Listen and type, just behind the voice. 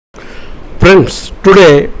Friends,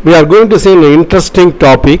 today we are going to see an interesting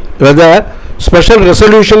topic, whether special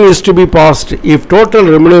resolution is to be passed if total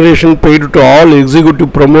remuneration paid to all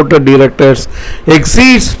executive promoter directors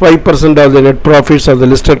exceeds 5% of the net profits of the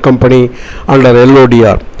listed company under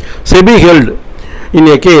LODR. SEBI held in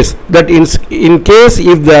a case that in case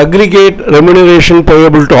if the aggregate remuneration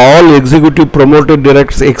payable to all executive promoter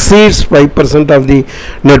directors exceeds 5% of the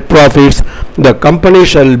net profits, the company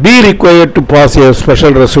shall be required to pass a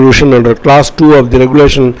special resolution under class 2 of the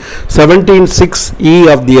regulation 17(6)(e)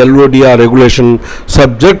 of the LODR regulation,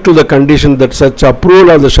 subject to the condition that such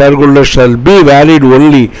approval of the shareholders shall be valid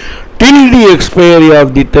only till the expiry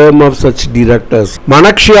of the term of such directors.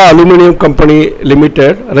 Manaksia Aluminum Company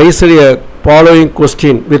Limited raised a following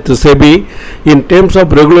question with SEBI in terms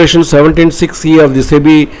of regulation 17(6)(e) of the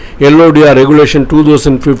SEBI LODR regulation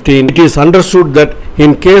 2015. It is understood that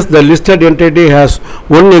in case the listed entity has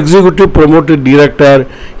one executive promoter director,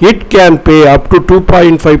 it can pay up to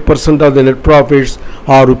 2.5% of the net profits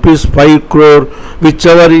or rupees 5 crore,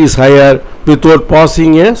 whichever is higher, without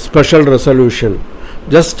passing a special resolution.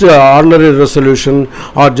 Just ordinary resolution,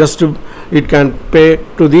 or just it can pay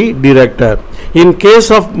to the director. In case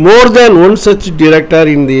of more than one such director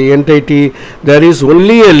in the entity, there is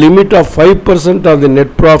only a limit of 5% of the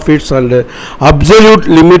net profits, and absolute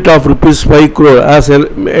limit of rupees 5 crore as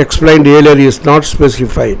explained earlier is not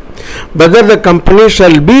specified. Whether the company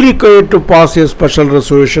shall be required to pass a special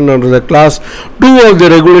resolution under the class 2 of the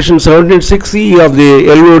regulation 17(6)(e) of the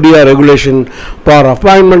LODR regulation for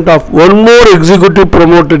appointment of one more executive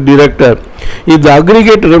promoter director if the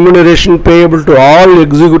aggregate remuneration payable to all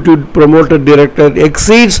executive promoter directors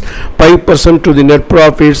exceeds 5% to the net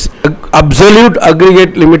profits, absolute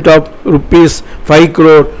aggregate limit of rupees 5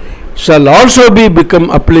 crore shall also become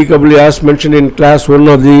applicable as mentioned in class 1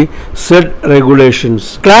 of the said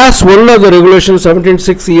regulations. Class 1 of the regulation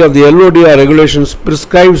 17(6)(e) of the LODR regulations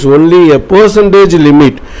prescribes only a percentage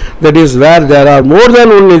limit, that is, where there are more than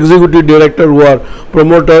one executive director who are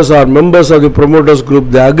promoters or members of the promoters group,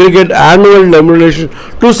 the aggregate annual remuneration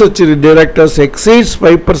to such directors exceeds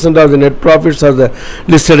 5% of the net profits of the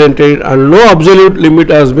listed entity, and no absolute limit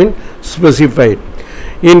has been specified.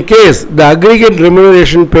 In case the aggregate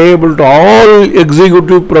remuneration payable to all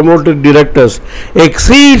executive promoter directors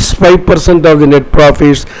exceeds 5% of the net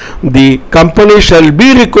profits, the company shall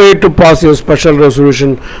be required to pass a special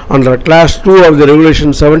resolution under class 2 of the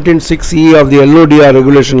regulation 17(6)(e) of the LODR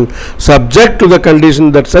regulation, subject to the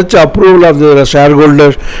condition that such approval of the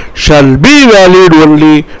shareholders shall be valid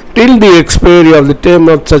only till the expiry of the term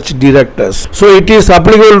of such directors. So it is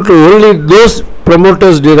applicable to only those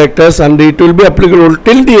promoters directors, and it will be applicable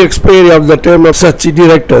till the expiry of the term of such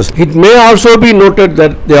directors. It may also be noted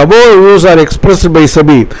that the above views are expressed by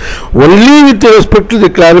SEBI only with respect to the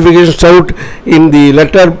clarifications out in the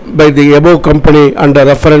letter by the above company under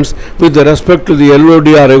reference with respect to the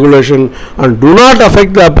LODR regulation, and do not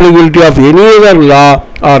affect the applicability of any other law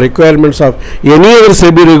or requirements of any other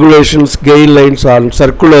SEBI regulations, guidelines or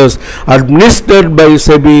circulars administered by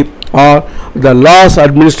SEBI or the laws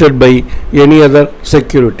administered by any other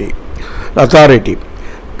security authority.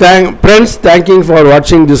 Friends, thanking for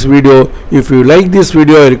watching this video. If you like this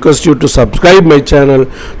video, I request you to subscribe my channel.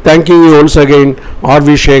 Thanking you once again,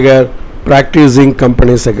 V Seckar, practicing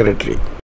company secretary.